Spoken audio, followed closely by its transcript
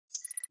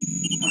Hey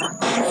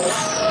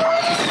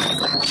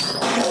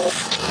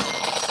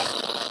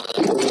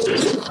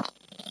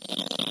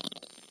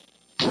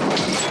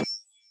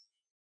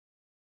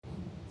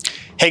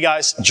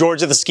guys,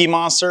 George of the Ski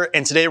Monster,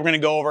 and today we're going to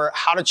go over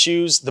how to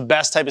choose the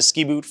best type of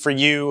ski boot for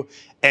you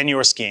and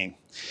your skiing.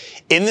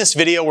 In this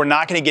video, we're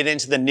not going to get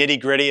into the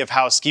nitty-gritty of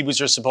how ski boots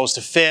are supposed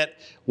to fit,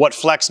 what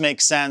flex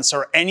makes sense,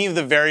 or any of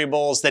the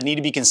variables that need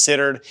to be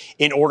considered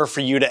in order for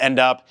you to end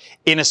up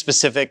in a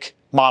specific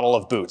model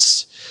of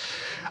boots.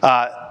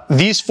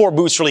 These four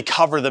boots really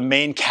cover the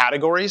main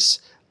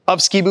categories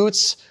of ski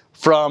boots,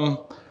 from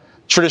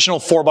traditional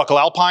four-buckle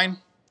alpine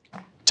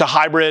to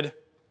hybrid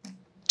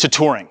to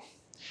touring.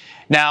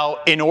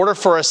 Now, in order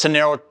for us to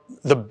narrow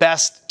the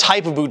best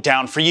type of boot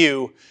down for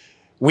you,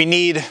 we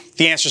need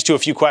the answers to a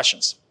few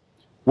questions.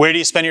 Where do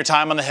you spend your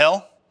time on the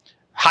hill?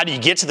 How do you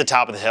get to the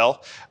top of the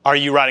hill? Are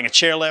you riding a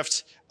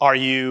chairlift? Are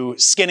you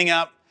skinning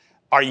up?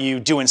 Are you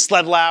doing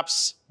sled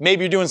laps?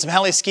 Maybe you're doing some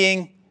heli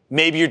skiing.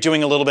 Maybe you're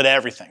doing a little bit of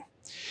everything.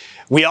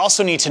 We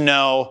also need to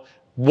know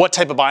what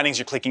type of bindings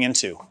you're clicking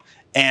into.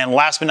 And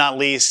last but not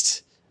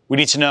least, we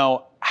need to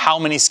know how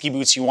many ski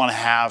boots you want to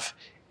have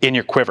in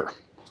your quiver.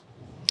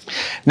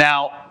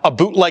 Now, a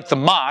boot like the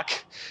Mach,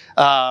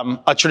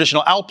 a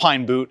traditional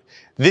alpine boot,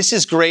 this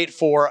is great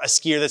for a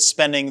skier that's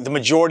spending the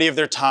majority of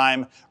their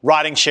time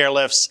riding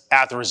chairlifts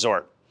at the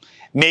resort.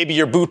 Maybe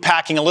you're boot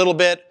packing a little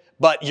bit,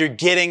 but you're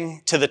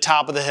getting to the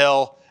top of the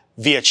hill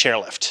via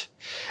chairlift.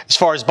 As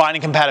far as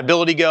binding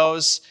compatibility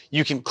goes,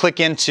 you can click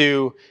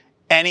into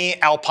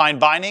any alpine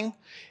binding,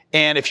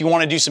 and if you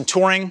want to do some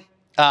touring,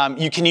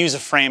 you can use a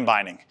frame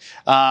binding.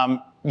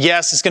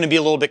 Yes, it's going to be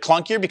a little bit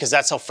clunkier because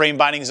that's how frame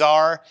bindings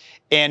are.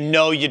 And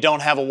no, you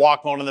don't have a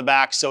walk mode in the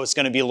back, so it's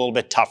going to be a little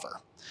bit tougher.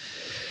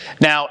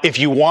 Now, if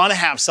you want to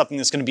have something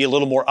that's going to be a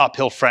little more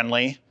uphill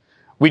friendly,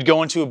 we'd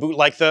go into a boot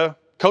like the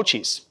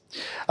Cochise.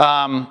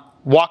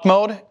 Walk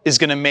mode is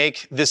going to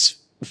make this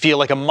feel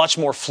like a much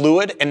more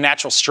fluid and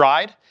natural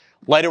stride.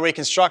 Lighter weight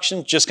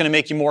construction, just going to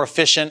make you more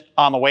efficient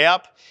on the way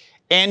up.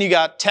 And you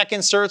got tech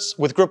inserts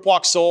with grip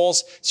walk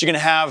soles, so you're going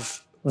to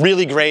have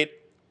really great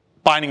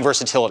binding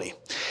versatility.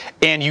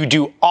 And you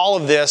do all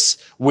of this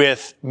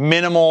with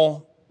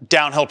minimal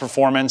downhill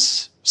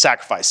performance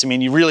sacrifice. I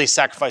mean, you really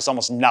sacrifice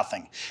almost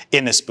nothing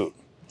in this boot.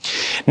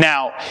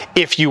 Now,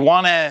 if you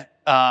want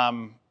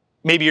to,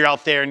 maybe you're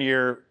out there and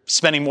you're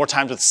spending more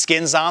time with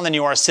skins on than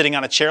you are sitting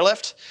on a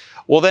chairlift,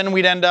 well, then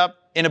we'd end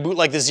up in a boot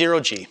like the Zero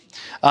G.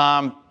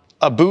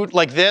 A boot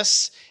like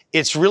this,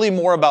 it's really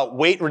more about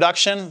weight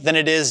reduction than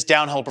it is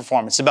downhill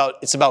performance.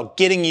 It's about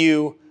getting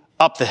you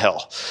up the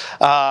hill.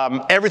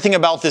 Everything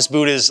about this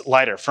boot is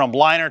lighter, from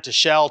liner to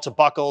shell to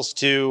buckles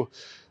to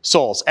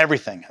soles,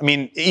 everything. I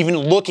mean, even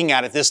looking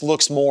at it, this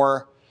looks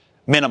more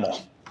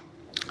minimal.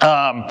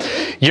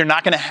 You're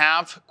not going to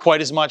have quite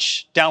as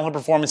much downhill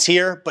performance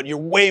here, but you're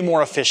way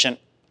more efficient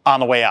on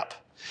the way up.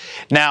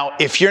 Now,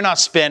 if you're not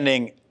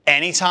spending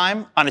any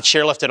time on a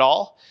chairlift at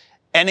all,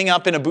 ending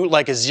up in a boot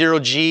like a Zero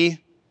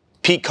G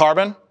Peak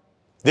Carbon,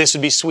 this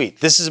would be sweet.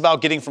 This is about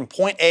getting from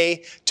point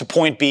A to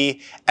point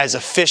B as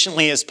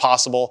efficiently as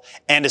possible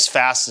and as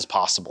fast as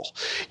possible.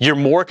 You're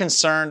more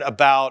concerned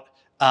about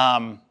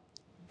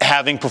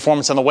having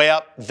performance on the way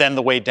up than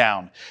the way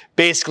down.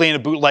 Basically, in a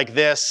boot like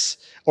this,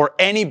 or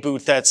any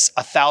boot that's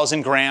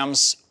 1,000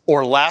 grams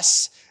or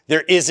less,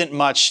 there isn't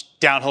much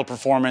downhill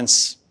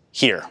performance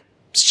here.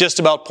 It's just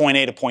about point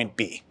A to point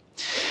B.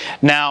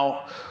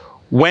 Now,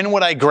 when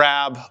would I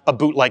grab a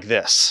boot like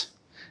this?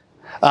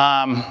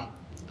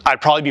 I'd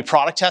probably be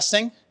product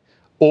testing,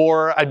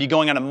 or I'd be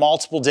going on a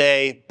multiple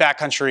day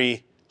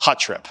backcountry hut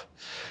trip.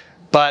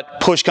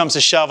 But push comes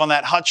to shove on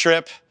that hut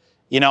trip,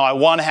 you know, I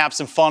want to have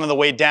some fun on the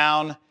way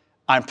down,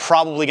 I'm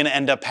probably going to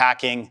end up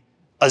packing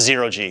a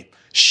Zero G.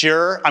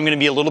 Sure, I'm going to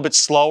be a little bit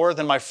slower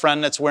than my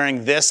friend that's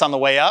wearing this on the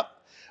way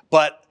up,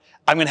 but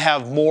I'm going to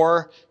have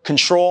more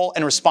control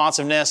and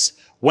responsiveness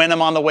when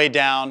I'm on the way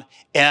down,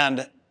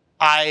 and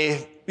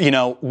I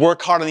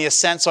work hard on the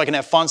ascent so I can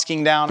have fun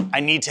skiing down.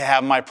 I need to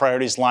have my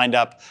priorities lined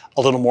up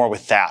a little more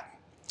with that.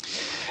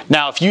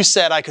 Now, if you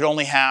said I could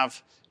only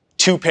have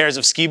 2 pairs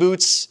of ski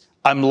boots,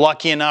 I'm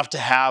lucky enough to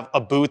have a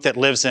boot that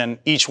lives in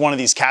each one of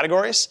these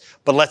categories.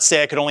 But let's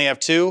say I could only have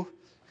 2.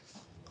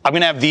 I'm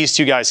going to have these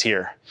 2 guys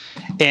here.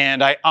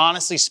 And I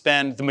honestly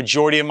spend the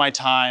majority of my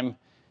time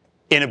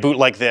in a boot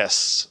like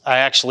this. I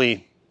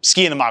actually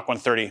ski in the Mach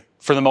 130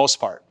 for the most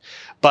part.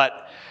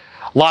 But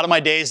a lot of my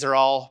days, they're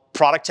all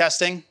product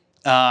testing.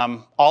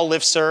 All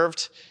lift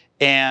served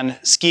and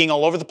skiing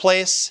all over the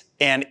place.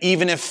 And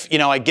even if,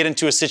 I get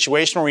into a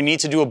situation where we need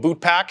to do a boot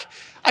pack,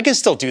 I can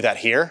still do that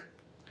here.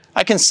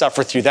 I can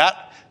suffer through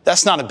that.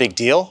 That's not a big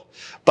deal.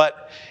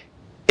 But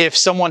if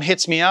someone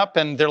hits me up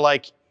and they're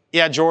like,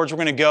 yeah, George, we're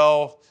going to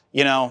go,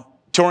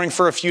 touring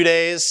for a few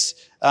days,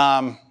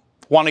 want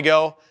to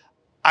go,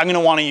 I'm going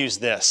to want to use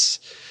this.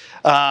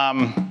 If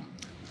I'm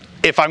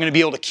going to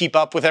be able to keep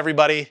up with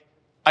everybody,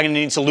 I'm going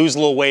to need to lose a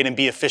little weight and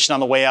be efficient on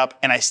the way up,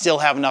 and I still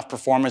have enough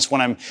performance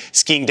when I'm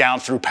skiing down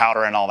through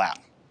powder and all that.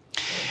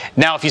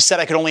 Now, if you said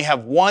I could only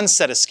have 1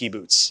 set of ski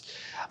boots,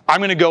 I'm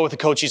going to go with the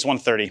Cochise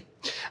 130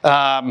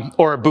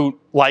 or a boot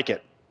like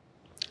it.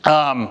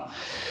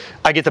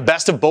 I get the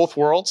best of both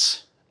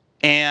worlds,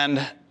 and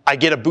I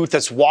get a boot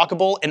that's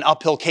walkable and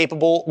uphill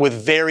capable with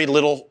very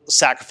little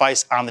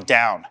sacrifice on the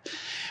down.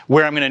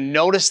 Where I'm going to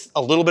notice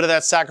a little bit of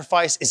that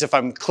sacrifice is if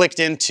I'm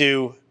clicked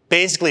into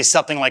basically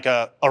something like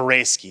a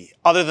race ski.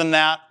 Other than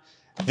that,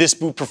 this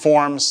boot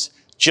performs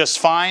just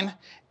fine,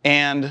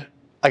 and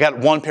I got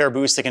one pair of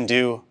boots that can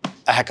do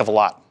a heck of a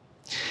lot.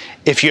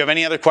 If you have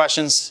any other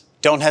questions,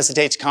 don't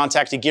hesitate to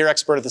contact a gear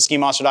expert at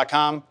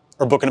theskimonster.com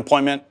or book an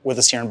appointment with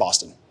us here in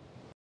Boston.